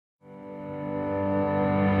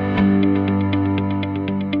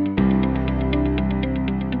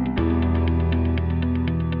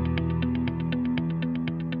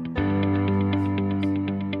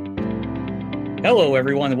Hello,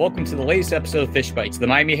 everyone, and welcome to the latest episode of Fish Bites, the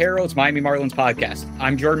Miami Herald's Miami Marlins podcast.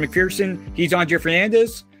 I'm Jordan McPherson. He's Andre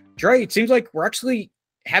Fernandez. Dre, it seems like we're actually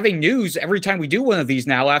having news every time we do one of these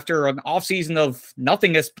now after an offseason of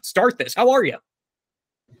nothing to start this. How are you?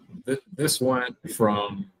 This went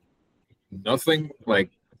from nothing, like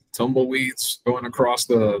tumbleweeds going across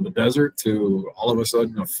the desert, to all of a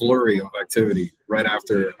sudden a flurry of activity right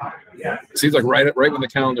after. It seems like right when the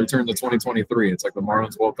calendar turned to 2023, it's like the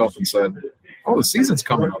Marlins woke up and said, "Oh, the season's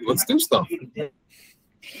coming up. Let's do stuff."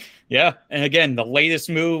 Yeah, and again, the latest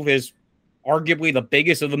move is arguably the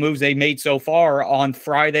biggest of the moves they made so far. On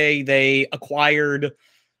Friday, they acquired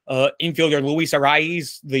infielder Luis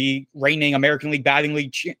Arraez, the reigning American League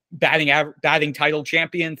batting title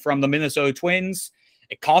champion from the Minnesota Twins.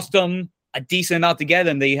 It cost them a decent amount to get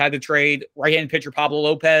him. They had to trade right-handed pitcher Pablo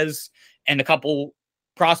Lopez and a couple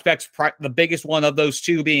prospects, the biggest one of those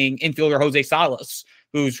two being infielder Jose Salas,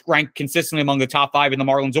 who's ranked consistently among the top 5 in the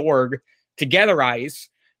Marlins org, to get Arraez.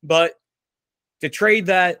 But the trade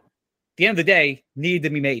that, at the end of the day, needed to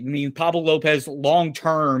be made. I mean, Pablo Lopez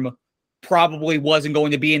long-term probably wasn't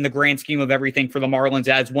going to be in the grand scheme of everything for the Marlins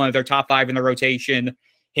as one of their top 5 in the rotation.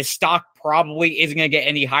 His stock probably isn't going to get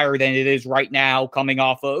any higher than it is right now, coming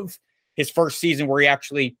off of his first season where he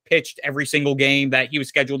actually pitched every single game that he was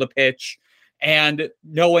scheduled to pitch. And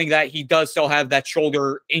knowing that he does still have that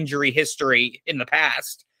shoulder injury history in the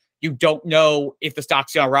past, you don't know if the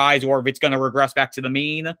stock's going to rise or if it's going to regress back to the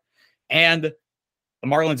mean. And the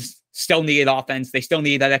Marlins still needed offense. They still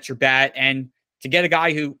need that extra bat. And to get a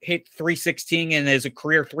guy who hit .316 and is a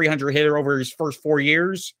career .300 hitter over his first 4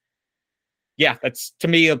 years, yeah, that's, to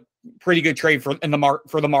me, a pretty good trade for the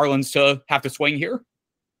Marlins to have to swing here.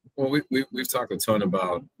 Well, we've talked a ton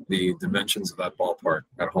about the dimensions of that ballpark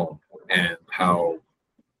at home and how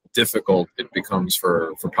difficult it becomes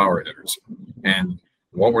for power hitters. And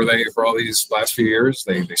what were they for all these last few years?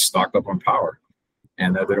 They stocked up on power,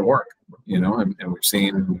 and that didn't work, and we've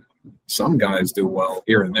seen some guys do well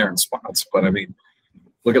here and there in spots. But, I mean,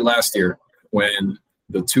 look at last year when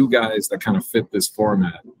the two guys that kind of fit this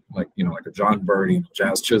format, like a John Birdie and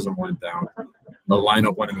Jazz Chisholm went down, the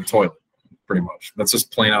lineup went in the toilet, pretty much. That's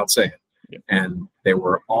just plain out saying. Yeah. And they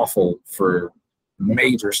were awful for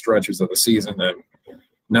major stretches of the season that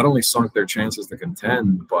not only sunk their chances to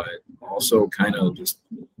contend, but also kind of just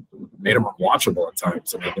made them unwatchable at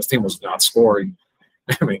times. I mean, this team was not scoring.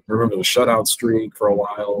 I mean, remember the shutout streak for a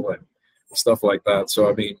while and stuff like that. So,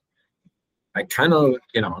 I mean, I kind of,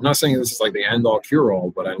 I'm not saying this is like the end-all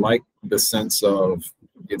cure-all, but I like the sense of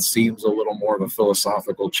it seems a little more of a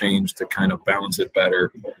philosophical change to kind of balance it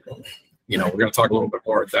better. We're going to talk a little bit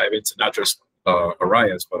more, dive into not just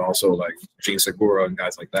Arraez, but also like Gene Segura and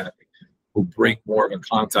guys like that who bring more of a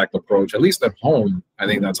contact approach. At least at home, I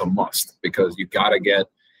think that's a must because you got to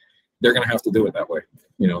they're going to have to do it that way.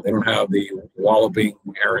 They don't have the walloping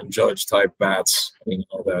Aaron Judge type bats,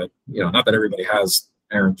 not that everybody has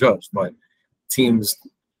Aaron Judge, but teams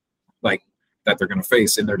like that they're going to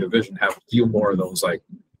face in their division have a few more of those like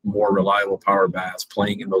more reliable power bats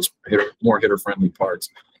playing in those more hitter friendly parts.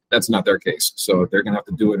 That's not their case. So they're going to have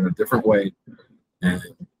to do it in a different way. And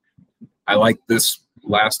I like this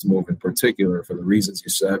last move in particular for the reasons you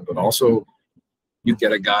said, but also you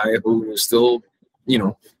get a guy who is still,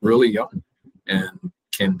 really young and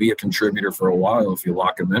can be a contributor for a while if you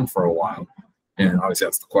lock him in for a while. And obviously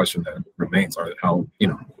that's the question that remains, how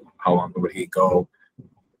long would he go?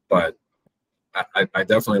 But I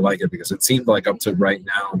definitely like it because it seemed like up to right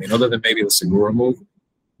now, I mean, other than maybe the Segura move,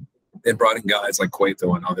 they brought in guys like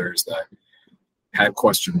Cueto and others that had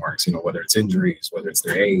question marks, whether it's injuries, whether it's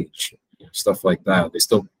their age, stuff like that. They're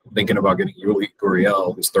still thinking about getting Yuli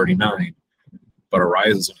Gurriel, who's 39, but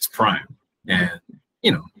Arraez is in his prime. And,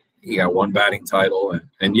 he got one batting title.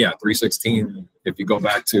 And yeah, .316, if you go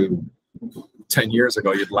back to 10 years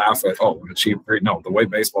ago, you'd laugh at, no, the way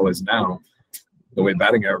baseball is now, the way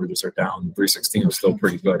batting averages are down, .316 is still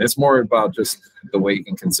pretty good. It's more about just the way you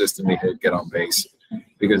can consistently get on base.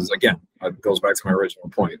 Because, again, it goes back to my original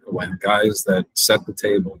point. When guys that set the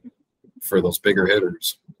table for those bigger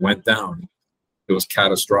hitters went down, it was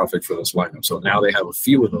catastrophic for this lineup. So now they have a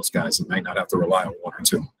few of those guys that might not have to rely on one or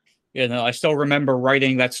two. I still remember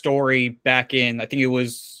writing that story back in, I think it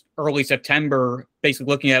was early September, basically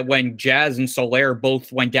looking at when Jazz and Soler both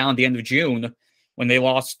went down at the end of June, when they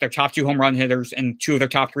lost their top 2 home run hitters and 2 of their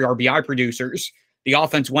top 3 RBI producers. The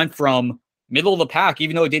offense went from middle of the pack,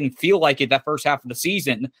 even though it didn't feel like it that first half of the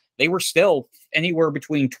season. They were still anywhere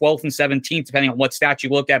between 12th and 17th, depending on what stat you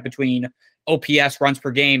looked at, between OPS, runs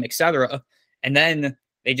per game, etc. And then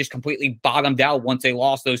they just completely bottomed out once they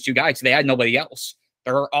lost those 2 guys. So they had nobody else.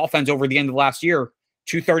 Their offense over the end of last year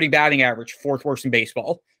 .230 batting average, fourth worst in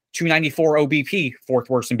baseball. .294 OBP, fourth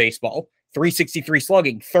worst in baseball. .363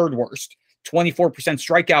 slugging, third worst. 24%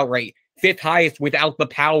 strikeout rate, fifth highest without the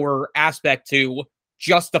power aspect to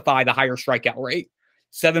justify the higher strikeout rate.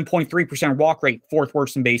 7.3% walk rate, fourth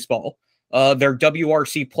worst in baseball. Their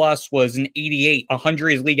WRC plus was an 88. 100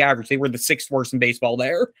 is league average. They were the sixth worst in baseball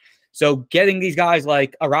there. So getting these guys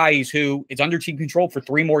like Arraez, who is under team control for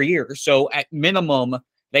 3 more years. So at minimum,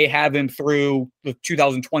 they have him through the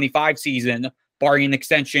 2025 season, barring an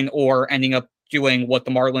extension or ending up doing what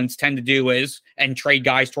the Marlins tend to do is and trade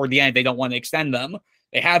guys toward the end. They don't want to extend them.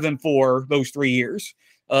 They have him for those 3 years.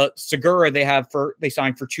 Segura, they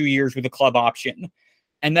signed for 2 years with a club option.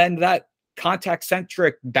 And then that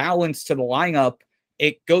contact-centric balance to the lineup,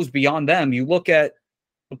 it goes beyond them. You look at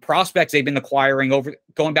the prospects they've been acquiring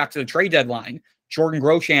going back to the trade deadline. Jordan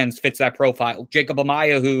Groshans fits that profile. Jacob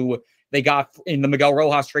Amaya, who they got in the Miguel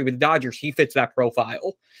Rojas trade with the Dodgers, he fits that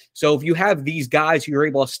profile. So if you have these guys who you're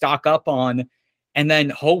able to stock up on and then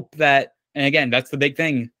hope that, and again, that's the big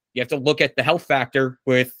thing, you have to look at the health factor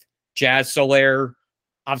with Jazz, Soler,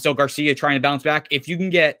 Avisail Garcia trying to bounce back. If you can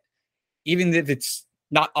get, even if it's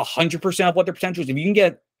not 100% of what their potential is, if you can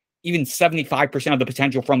get even 75% of the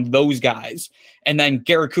potential from those guys, and then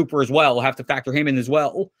Garrett Cooper as well, we'll have to factor him in as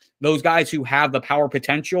well. Those guys who have the power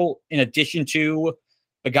potential, in addition to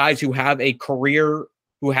the guys who have a career,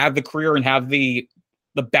 who have the career and have the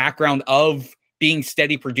background of being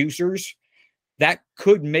steady producers, that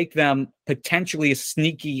could make them potentially a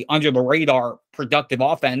sneaky, under the radar, productive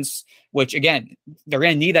offense, which again, they're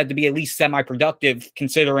going to need that to be at least semi-productive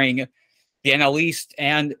considering the NL East,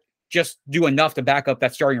 and just do enough to back up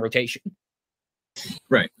that starting rotation.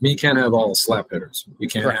 Right. I mean, you can't have all slap hitters. You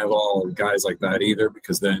can't have all guys like that either,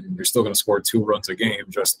 because then you're still going to score 2 runs a game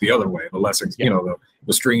just the other way, the lesser,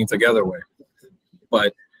 the stringing together way.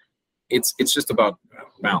 But it's just about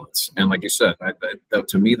balance. And like you said, that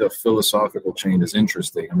to me, the philosophical change is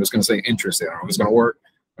interesting. I'm just going to say interesting. I don't know if it's going to work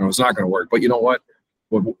or it's not going to work. But you know what?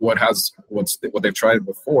 What they've tried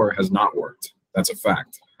before has not worked. That's a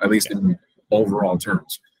fact, at least in overall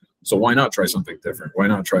terms. So why not try something different? Why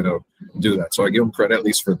not try to do that? So I give them credit at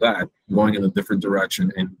least for that, going in a different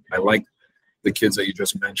direction. And I like the kids that you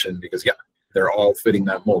just mentioned because, yeah, they're all fitting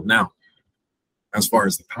that mold. Now, as far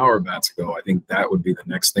as the power bats go, I think that would be the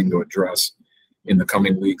next thing to address in the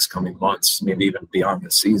coming weeks, coming months, maybe even beyond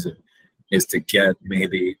the season, is to get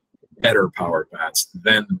maybe better power bats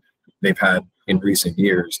than they've had in recent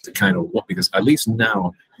years to kind of look, because at least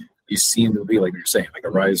now you seem to be, like you're saying, like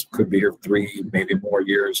Arraez could be here 3, maybe more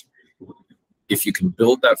years. If you can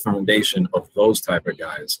build that foundation of those type of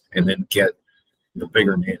guys and then get the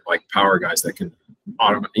bigger name, like power guys that can,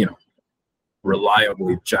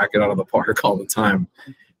 reliably jack it out of the park all the time,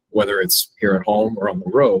 whether it's here at home or on the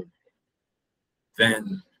road,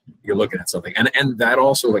 then you're looking at something. And that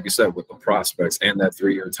also, like you said, with the prospects and that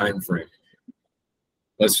 3-year time frame,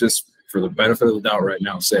 let's just, for the benefit of the doubt right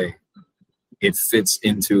now, say it fits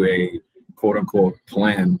into a quote-unquote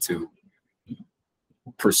plan to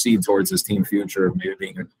proceed towards this team future, maybe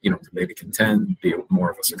being, to maybe contend, be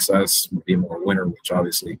more of a success, be more winner, which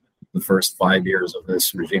obviously the first 5 years of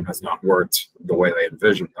this regime has not worked the way they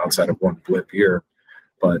envisioned outside of one blip here.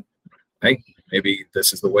 But, hey, maybe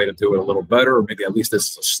this is the way to do it a little better, or maybe at least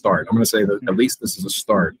this is a start. I'm going to say that at least this is a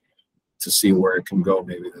start to see where it can go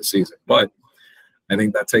maybe this season. But I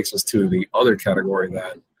think that takes us to the other category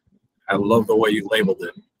that I love the way you labeled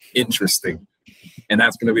it, interesting. And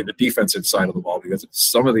that's going to be the defensive side of the ball, because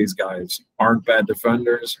some of these guys aren't bad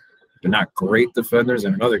defenders. They're not great defenders.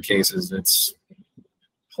 And in other cases, it's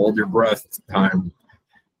hold your breath time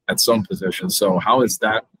at some positions. So how is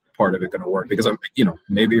that part of it going to work? Because,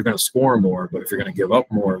 maybe you're going to score more, but if you're going to give up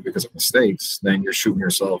more because of mistakes, then you're shooting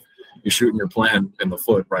your plan in the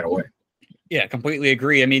foot right away. Yeah, completely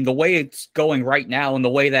agree. I mean, the way it's going right now and the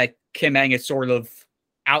way that Kim Ng has sort of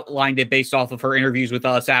outlined it based off of her interviews with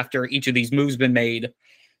us after each of these moves been made,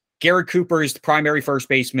 Garrett Cooper is the primary first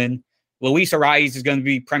baseman. Luis Arraez is going to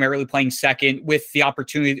be primarily playing second, with the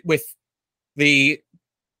opportunity, with the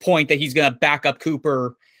point that he's going to back up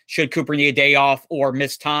Cooper should Cooper need a day off or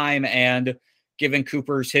miss time. And given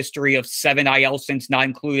Cooper's history of 7 IL stints, not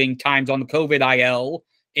including times on the COVID IL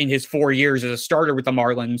in his 4 years as a starter with the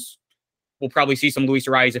Marlins, we'll probably see some Luis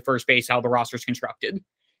Arraez at first base, how the roster's constructed.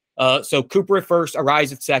 So Cooper at first,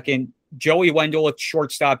 Arraez at second, Joey Wendell at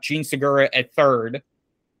shortstop, Jean Segura at third.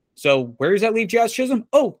 So where does that leave Jazz Chisholm?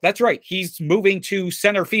 Oh, that's right. He's moving to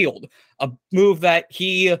center field, a move that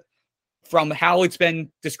he, from how it's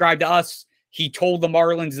been described to us, he told the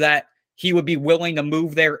Marlins that he would be willing to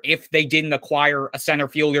move there if they didn't acquire a center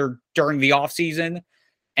fielder during the offseason.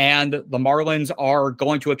 And the Marlins are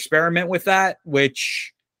going to experiment with that,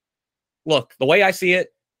 which, look, the way I see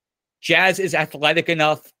it, Jazz is athletic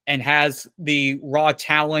enough and has the raw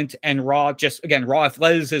talent and raw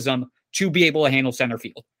athleticism to be able to handle center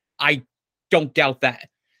field. I don't doubt that.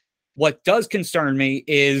 What does concern me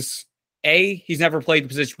is, A, he's never played the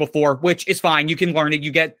position before, which is fine. You can learn it.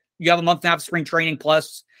 You have a month and a half of spring training.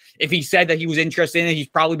 Plus, if he said that he was interested in it, he's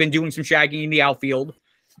probably been doing some shagging in the outfield.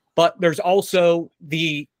 But there's also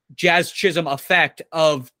the Jazz Chisholm effect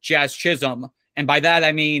of Jazz Chisholm. And by that,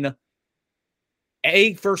 I mean,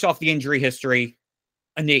 A, first off, the injury history,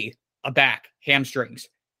 a knee, a back, hamstrings,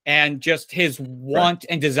 and just his want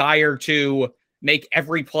and desire to make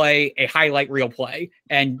every play a highlight reel play.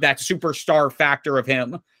 And that superstar factor of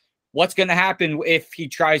him. What's going to happen if he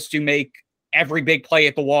tries to make every big play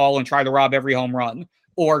at the wall and try to rob every home run,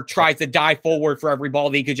 or tries to dive forward for every ball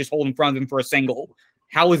that he could just hold in front of him for a single?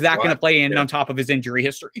 How is that going to play in on top of his injury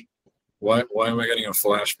history? Why am I getting a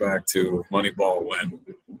flashback to Moneyball when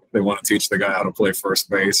they want to teach the guy how to play first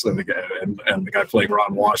base, and the guy playing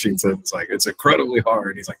Ron Washington? It's like, it's incredibly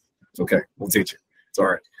hard. He's like, it's okay, we'll teach you. It's all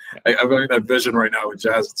right. I'm having that vision right now with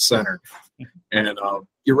Jazz at the center. And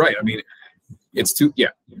you're right. I mean, it's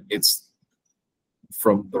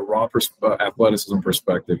from the raw athleticism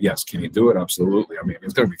perspective. Yes. Can he do it? Absolutely. I mean,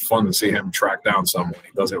 it's going to be fun to see him track down someone.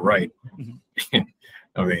 He does it right. Mm-hmm.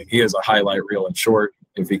 I mean, he is a highlight reel in short.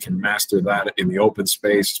 If he can master that in the open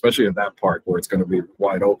space, especially in that part where it's going to be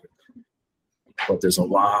wide open. But there's a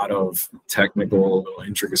lot of technical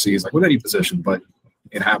intricacies, like with any position, but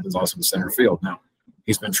it happens also in center field. Now,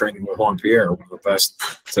 he's been training with Juan Pierre, one of the best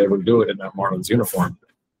to ever do it in that Marlins uniform.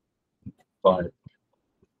 But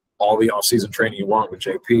all the offseason training you want with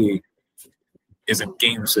JP is in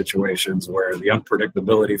game situations where the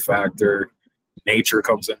unpredictability factor, nature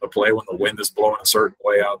comes into play when the wind is blowing a certain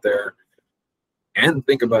way out there. And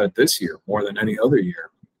think about it this year, more than any other year,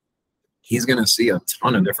 he's going to see a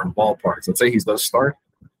ton of different ballparks. Let's say he does start,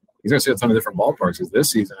 he's going to see a ton of different ballparks, because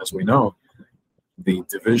this season, as we know,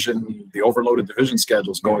 the overloaded division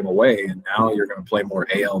schedule is going away, and now you're going to play more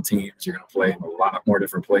AL teams. You're going to play in a lot more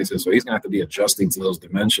different places. So he's going to have to be adjusting to those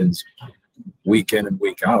dimensions week in and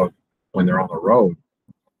week out when they're on the road.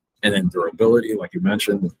 And then durability, like you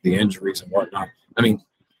mentioned, the injuries and whatnot. I mean,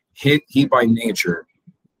 he by nature,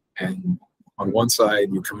 and on one side,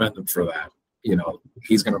 you commend him for that. You know,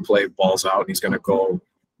 he's going to play balls out, and he's going to go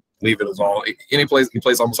leave it as all. And he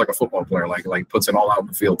plays almost like a football player, like puts it all out in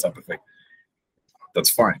the field type of thing. That's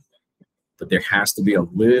fine, but there has to be a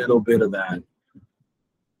little bit of that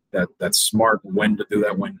smart when to do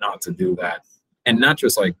that, when not to do that, and not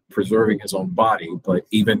just like preserving his own body, but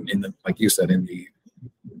even in the, like you said, in the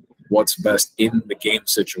what's best in the game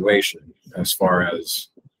situation as far as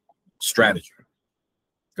strategy.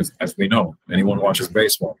 Because as we know, anyone watches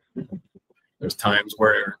baseball, there's times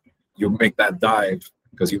where you make that dive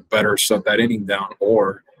because you better shut that inning down,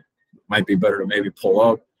 or might be better to maybe pull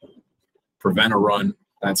up, prevent a run.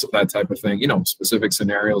 That's that type of thing. You know, specific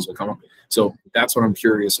scenarios will come up. So that's what I'm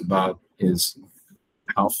curious about, is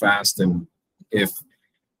how fast and if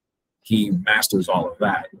he masters all of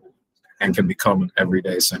that and can become an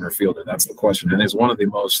everyday center fielder. That's the question. And it's one of the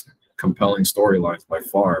most compelling storylines by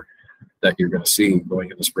far that you're going to see going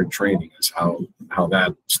into spring training, is how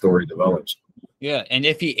that story develops. Yeah, and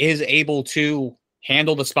if he is able to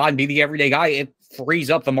handle the spot and be the everyday guy, it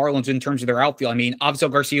frees up the Marlins in terms of their outfield. I mean,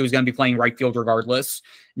 Avisail Garcia was going to be playing right field regardless.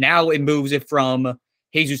 Now it moves it from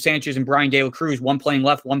Jesus Sanchez and Brian De La Cruz, one playing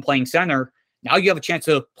left, one playing center. Now you have a chance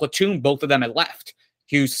to platoon both of them at left.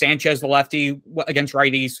 Use Sanchez, the lefty, against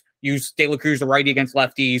righties. Use De La Cruz, the righty, against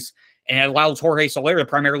lefties. And it allows Jorge Soler to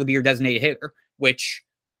primarily be your designated hitter, which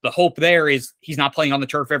the hope there is he's not playing on the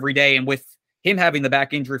turf every day. And with him having the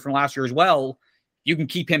back injury from last year as well, you can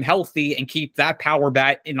keep him healthy and keep that power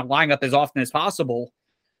bat in the lineup as often as possible.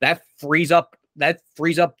 That frees up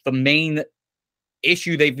the main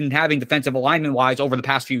issue they've been having defensive alignment wise over the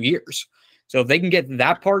past few years. So if they can get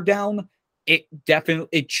that part down,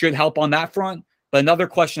 it should help on that front. But another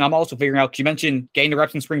question I'm also figuring out, because you mentioned getting the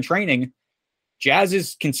reps in spring training, Jazz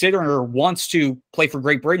is considering or wants to play for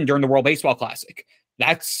Great Britain during the World Baseball Classic.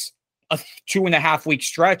 That's a 2.5 week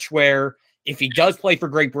stretch where if he does play for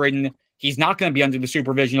Great Britain, he's not going to be under the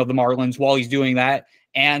supervision of the Marlins while he's doing that.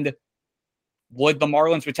 And would the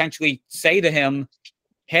Marlins potentially say to him,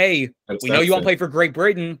 hey, we know you want to play for Great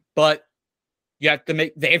Britain, but you have to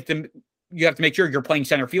make sure you're playing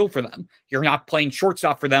center field for them. You're not playing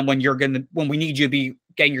shortstop for them when we need you to be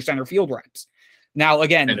getting your center field reps. Now,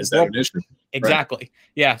 again, and is that an issue? Exactly. Right.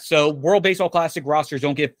 Yeah. So World Baseball Classic rosters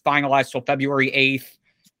don't get finalized till February 8th.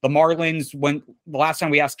 The Marlins, when the last time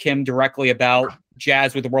we asked Kim directly about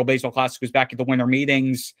Jazz with the World Baseball Classic was back at the winter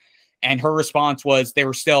meetings. And her response was they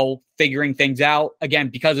were still figuring things out. Again,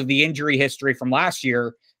 because of the injury history from last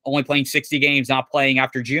year, only playing 60 games, not playing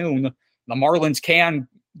after June, the Marlins can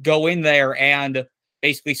go in there and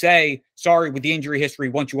basically say, sorry, with the injury history,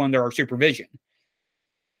 we want you under our supervision.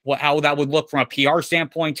 How that would look from a PR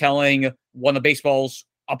standpoint, telling one of baseball's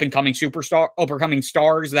up-and-coming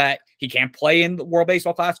stars that he can't play in the World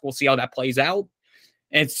Baseball Classic. We'll see how that plays out.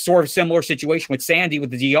 And it's sort of a similar situation with Sandy with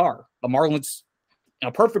the DR. The Marlins, in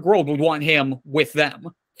a perfect world, would want him with them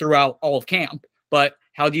throughout all of camp. But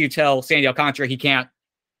how do you tell Sandy Alcantara he can't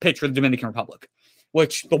pitch for the Dominican Republic?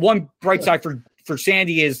 Which the one bright side for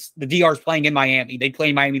Sandy is the DR is playing in Miami. They play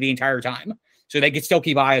in Miami the entire time. So they could still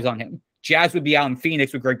keep eyes on him. Jazz would be out in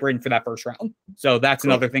Phoenix with Great Britain for that first round. So that's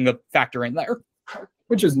another thing to factor in there.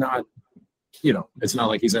 Which is not, it's not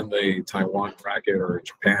like he's in the Taiwan bracket or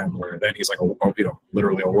Japan where then he's like,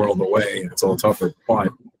 literally a world away and it's a little tougher, but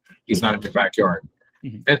he's not in your backyard.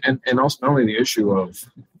 Mm-hmm. And also not only the issue of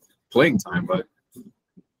playing time, but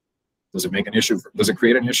does it make an issue? Does it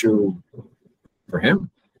create an issue for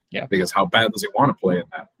him? Yeah. Because how bad does he want to play in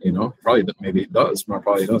that? Probably, maybe it does.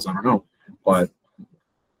 Probably does. I don't know. But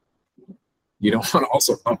you don't want to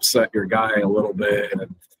also upset your guy a little bit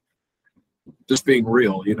and just being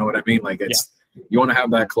real. You know what I mean? Like you want to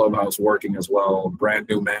have that clubhouse working as well. Brand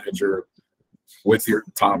new manager with your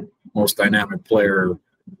top, most dynamic player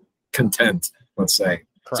content, let's say.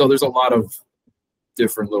 Correct. So there's a lot of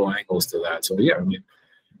different little angles to that. So yeah, I mean,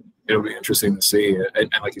 it'll be interesting to see.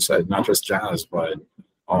 And like you said, not just Jazz, but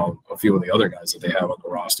a few of the other guys that they have on the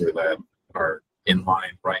roster that are in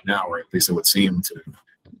line right now, or at least it would seem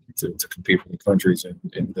to compete for the countries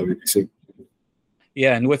in WBC.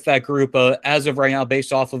 Yeah, and with that group, as of right now,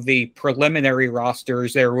 based off of the preliminary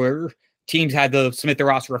rosters, there were teams had to submit the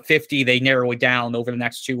roster of 50. They narrow it down over the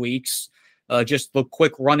next 2 weeks. Just the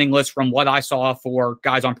quick running list from what I saw for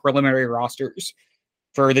guys on preliminary rosters.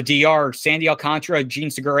 For the DR, Sandy Alcantara, Gene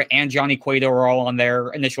Segura, and Johnny Cueto are all on their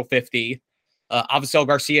initial 50. Avisail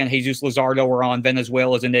Garcia and Jesus Luzardo were on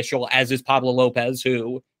Venezuela's initial, as is Pablo Lopez,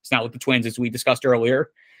 who is now with the Twins, as we discussed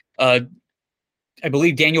earlier. I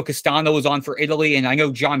believe Daniel Castano was on for Italy, and I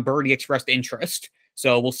know John Birdie expressed interest.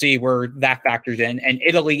 So we'll see where that factors in. And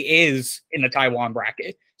Italy is in the Taiwan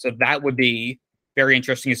bracket. So that would be very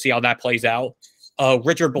interesting to see how that plays out.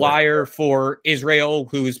 Richard Blyer for Israel,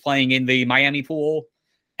 who is playing in the Miami pool.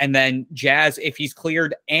 And then Jazz, if he's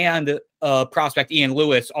cleared, and prospect Ian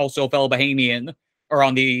Lewis, also a fellow Bahamian, are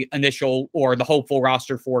on the initial or the hopeful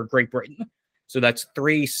roster for Great Britain. So that's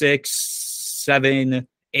 3, 6, 7,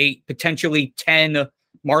 8, potentially 10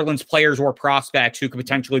 Marlins players or prospects who could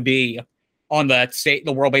potentially be on the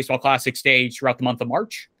World Baseball Classic stage throughout the month of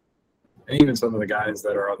March. And even some of the guys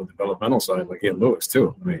that are on the developmental side, like Ian Lewis,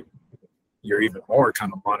 too. I mean, you're even more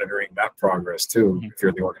kind of monitoring that progress, too, if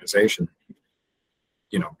you're the organization.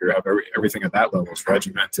 You have everything at that level is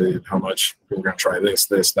regimented, how much we're going to try this,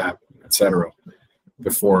 that, etc.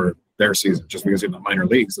 before their season. Just because in the minor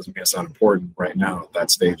leagues doesn't mean it's not important right now at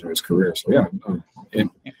that stage of his career. So, yeah,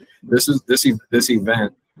 this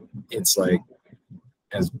event, it's like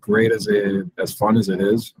as great as fun as it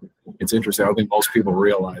is, it's interesting. I don't think most people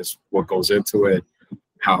realize what goes into it,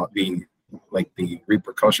 how the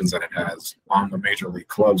repercussions that it has on the major league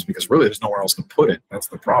clubs, because really there's nowhere else to put it. That's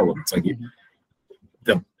the problem. It's like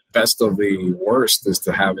the best of the worst is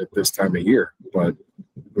to have it this time of year. But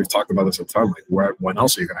we've talked about this a ton. Like, when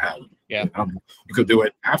else are you going to have it? Yeah. You could do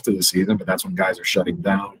it after the season, but that's when guys are shutting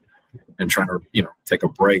down and trying to, take a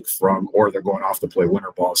break from, or they're going off to play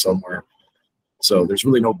winter ball somewhere. So there's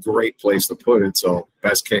really no great place to put it. So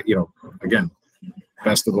best case, again,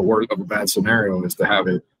 best of the worst of a bad scenario is to have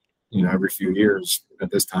it, every few years at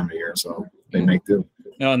this time of year. So they make do.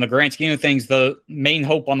 In the grand scheme of things, the main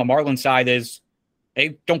hope on the Marlins side is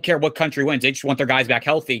they don't care what country wins. They just want their guys back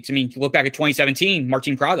healthy. I mean, look back at 2017,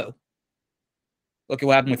 Martin Prado. Look at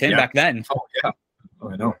what happened with him back then. Oh, yeah.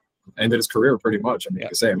 I know. Ended his career pretty much.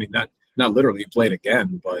 I mean, not literally he played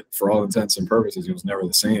again, but for all intents and purposes, he was never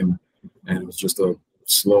the same. And it was just a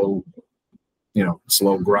slow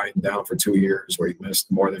grind down for 2 years where he missed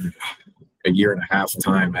more than a year and a half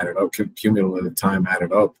time added up, cumulative time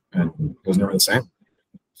added up, and it was never the same.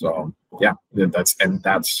 So, yeah, that's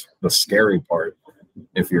the scary part.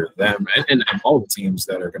 If you're them and all the teams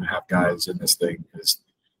that are going to have guys in this thing, is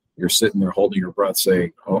you're sitting there holding your breath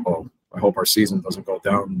saying, oh, I hope our season doesn't go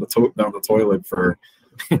down the toilet for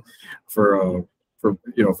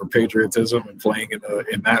patriotism and playing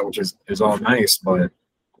in that, which is all nice, but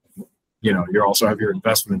you also have your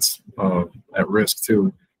investments at risk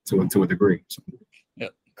too, to a degree. So. Yeah,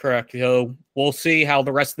 correct. So we'll see how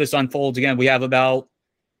the rest of this unfolds. Again, we have about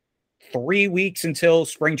 3 weeks until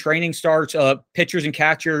spring training starts. Pitchers and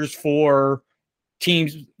catchers for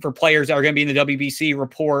teams, for players that are going to be in the WBC,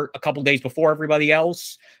 report a couple days before everybody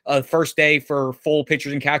else. First day for full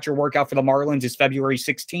pitchers and catcher workout for the Marlins is February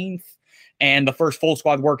 16th. And the first full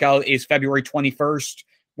squad workout is February 21st.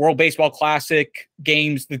 World Baseball Classic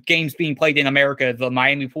games, the games being played in America, the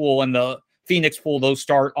Miami pool and the Phoenix pool, those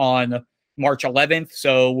start on March 11th.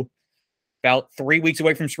 So about 3 weeks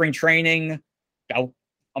away from spring training, about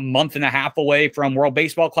a month and a half away from World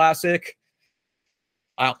Baseball Classic.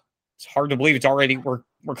 Wow, it's hard to believe it's already, we're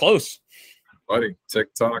close. Buddy,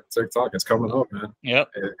 tick-tock, it's coming up, man. Yep.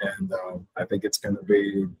 And I think it's going to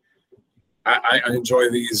be, I enjoy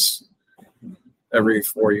these every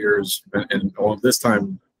 4 years, and well, this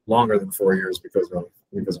time longer than 4 years because of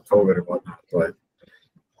COVID and whatnot. But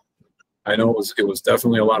I know it was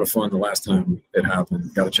definitely a lot of fun the last time it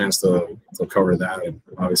happened. Got a chance to cover that, and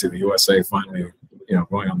obviously the USA finally,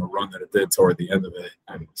 going on the run that it did toward the end of it,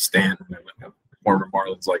 and Stanton and former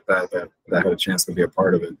Marlins like that had a chance to be a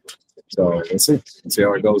part of it. So let's see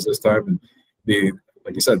how it goes this time. And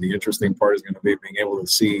like you said, the interesting part is going to be being able to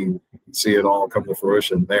see it all come to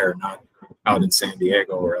fruition there, not out in San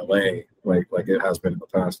Diego or LA like it has been in the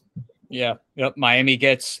past. Yeah. Yep. Miami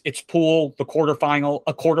gets its pool, a quarterfinal,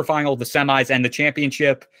 the semis, and the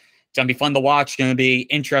championship. It's going to be fun to watch. It's going to be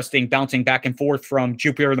interesting bouncing back and forth from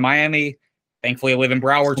Jupiter to Miami. Thankfully, I live in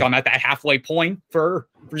Broward, so I'm at that halfway point for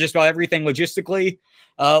just about everything logistically.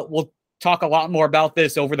 We'll talk a lot more about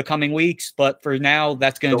this over the coming weeks, but for now,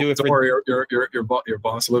 that's going to do it. Don't worry, your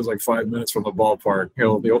boss lives like 5 minutes from the ballpark.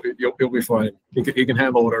 You'll be fine. He can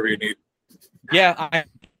handle whatever you need. Yeah, I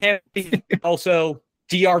have also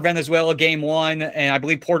DR Venezuela game 1, and I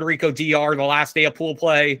believe Puerto Rico DR the last day of pool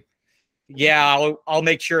play. Yeah, I'll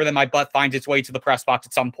make sure that my butt finds its way to the press box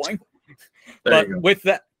at some point. But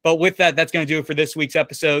with that, that's going to do it for this week's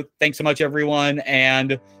episode. Thanks so much, everyone,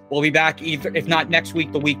 and we'll be back either, if not next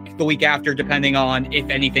week, the week after, depending on if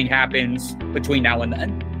anything happens between now and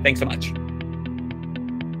then. Thanks so much.